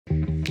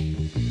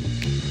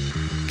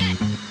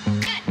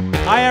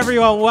Hi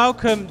everyone,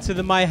 welcome to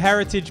the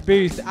MyHeritage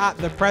booth at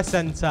the Press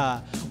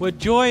Centre. We're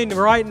joined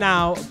right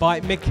now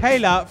by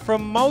Michela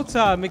from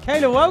Malta.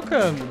 Michela,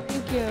 welcome.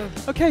 Thank you.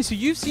 Okay, so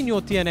you've seen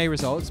your DNA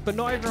results, but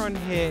not everyone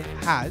here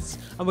has,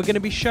 and we're going to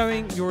be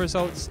showing your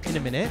results in a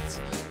minute.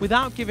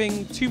 Without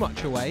giving too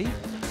much away,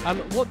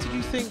 what did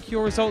you think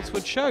your results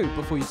would show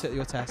before you took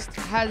your test?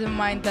 I had in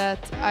mind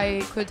that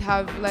I could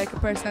have like a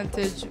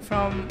percentage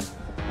from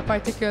a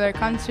particular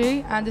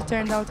country, and it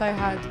turned out I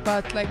had,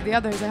 but like the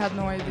others I had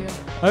no idea.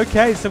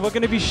 Okay, so we're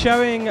going to be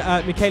showing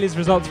Michela's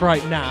results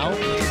right now.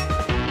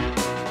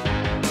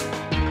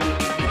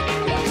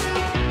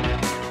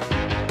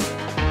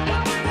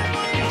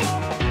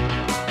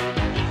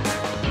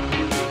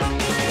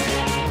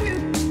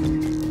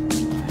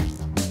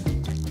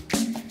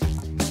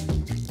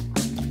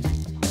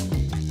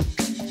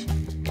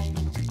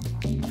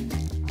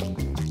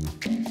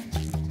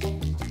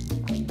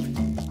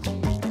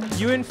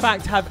 You in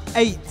fact have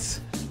 8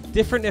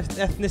 different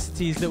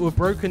ethnicities that were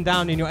broken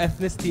down in your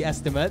ethnicity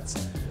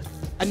estimates,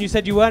 and you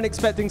said you weren't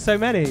expecting so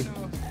many.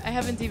 No, I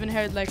haven't even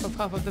heard like of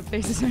half of the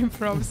places I'm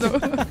from, so.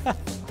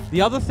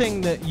 The other thing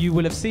that you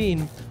will have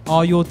seen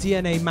are your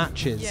DNA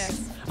matches.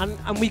 Yes.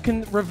 And we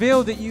can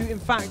reveal that you in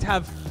fact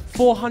have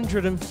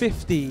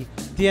 450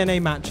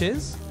 DNA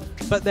matches,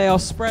 but they are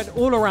spread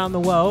all around the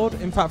world,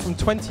 in fact from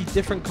 20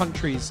 different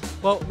countries.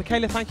 Well,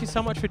 Michela, thank you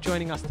so much for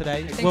joining us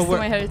today. Thanks to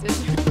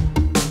MyHeritage.